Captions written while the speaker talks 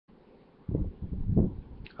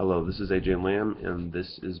Hello, this is AJ Lamb, and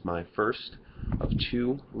this is my first of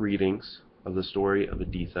two readings of the story of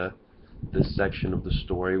Editha. This section of the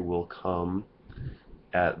story will come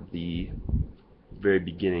at the very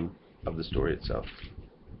beginning of the story itself.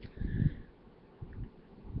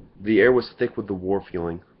 The air was thick with the war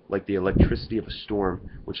feeling, like the electricity of a storm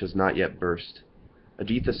which has not yet burst.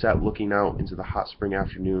 Editha sat looking out into the hot spring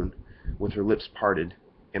afternoon, with her lips parted,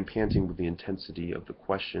 and panting with the intensity of the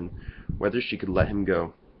question whether she could let him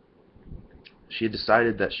go. She had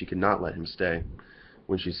decided that she could not let him stay,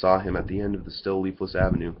 when she saw him at the end of the still leafless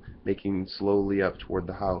avenue, making slowly up toward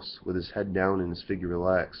the house, with his head down and his figure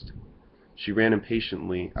relaxed. She ran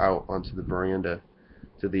impatiently out onto the veranda,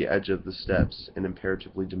 to the edge of the steps, and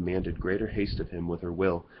imperatively demanded greater haste of him with her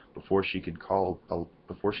will before she called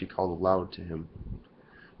aloud to him.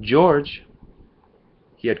 "George!"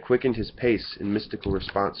 He had quickened his pace in mystical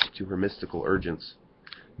response to her mystical urgence,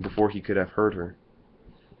 before he could have heard her.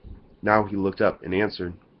 Now he looked up and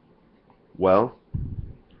answered, "Well?"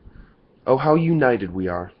 "Oh, how united we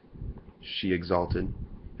are!" she exulted,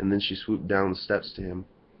 and then she swooped down the steps to him.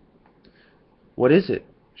 "What is it?"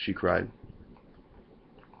 she cried.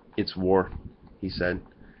 "It's war," he said,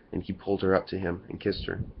 and he pulled her up to him and kissed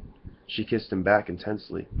her. She kissed him back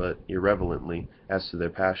intensely, but irrelevantly as to their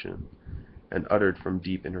passion, and uttered from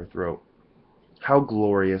deep in her throat, "How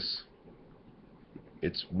glorious!"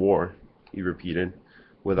 "It's war," he repeated,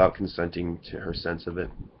 without consenting to her sense of it.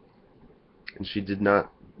 And she did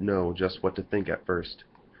not know just what to think at first.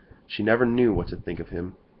 She never knew what to think of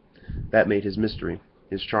him. That made his mystery,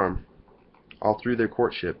 his charm. All through their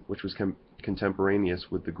courtship, which was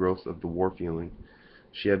contemporaneous with the growth of the war feeling,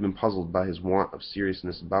 she had been puzzled by his want of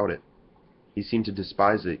seriousness about it. He seemed to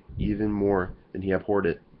despise it even more than he abhorred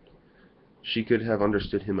it. She could have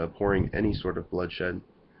understood him abhorring any sort of bloodshed.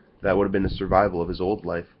 That would have been the survival of his old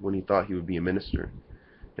life, when he thought he would be a minister,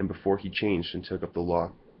 and before he changed and took up the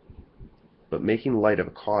law. But making light of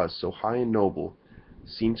a cause so high and noble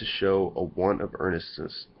seemed to show a want of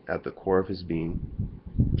earnestness at the core of his being.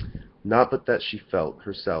 Not but that she felt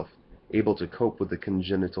herself able to cope with a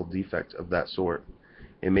congenital defect of that sort,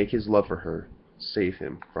 and make his love for her save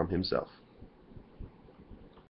him from himself.